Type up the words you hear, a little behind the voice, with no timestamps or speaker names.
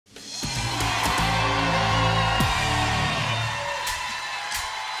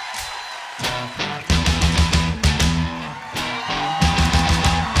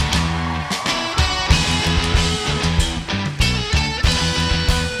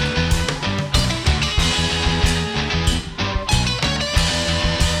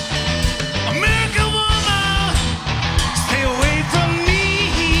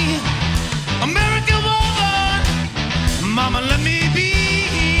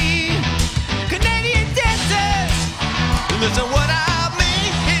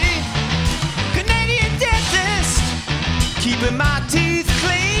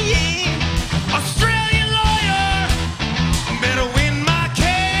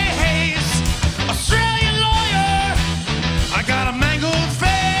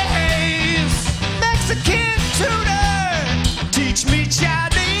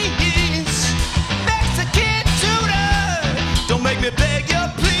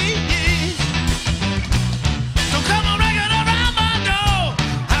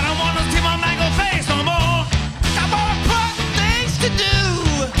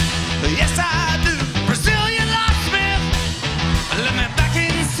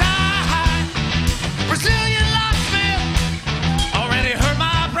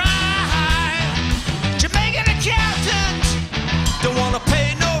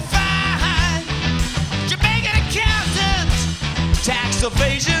These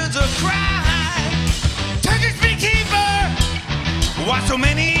evasions are crime. Turkish beekeeper, why so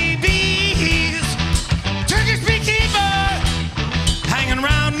many bees? Turkish beekeeper, hanging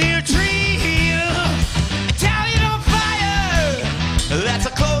around near trees. Italian on fire, that's a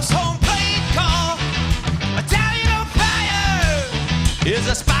close home plate call. Italian on fire is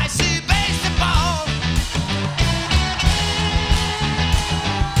a spicy baseball.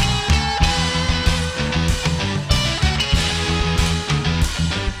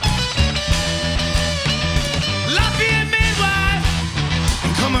 Latvian midwife,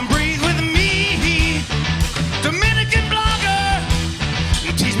 come and breathe with me. Dominican blogger,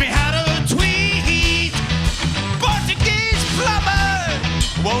 teach me how to tweet. Portuguese plumber,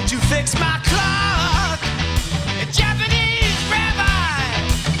 won't you fix my clock? A Japanese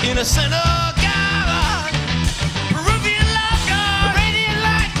rabbi in a synagogue. Peruvian lover, Iranian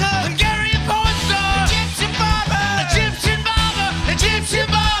liker, Hungarian porn star, Egyptian barber, Egyptian barber, Egyptian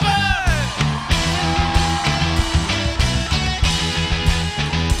barber.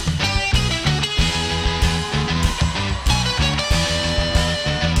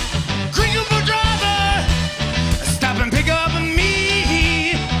 Greek Uber driver, stop and pick up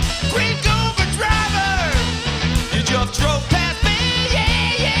me. Greek Uber driver, you just drove past me.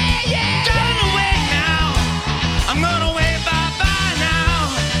 Yeah, yeah, yeah. Turn away now, I'm gonna wave bye-bye now.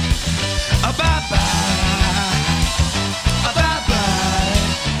 Bye-bye, bye-bye,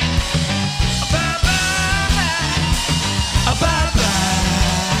 bye-bye, bye-bye.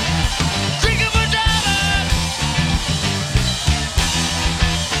 Greek Uber driver.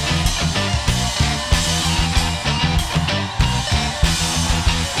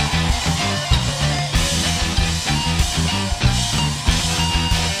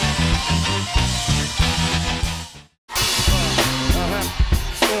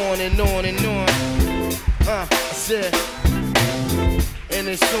 On and on and on. I said, and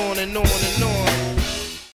it's on and on and on.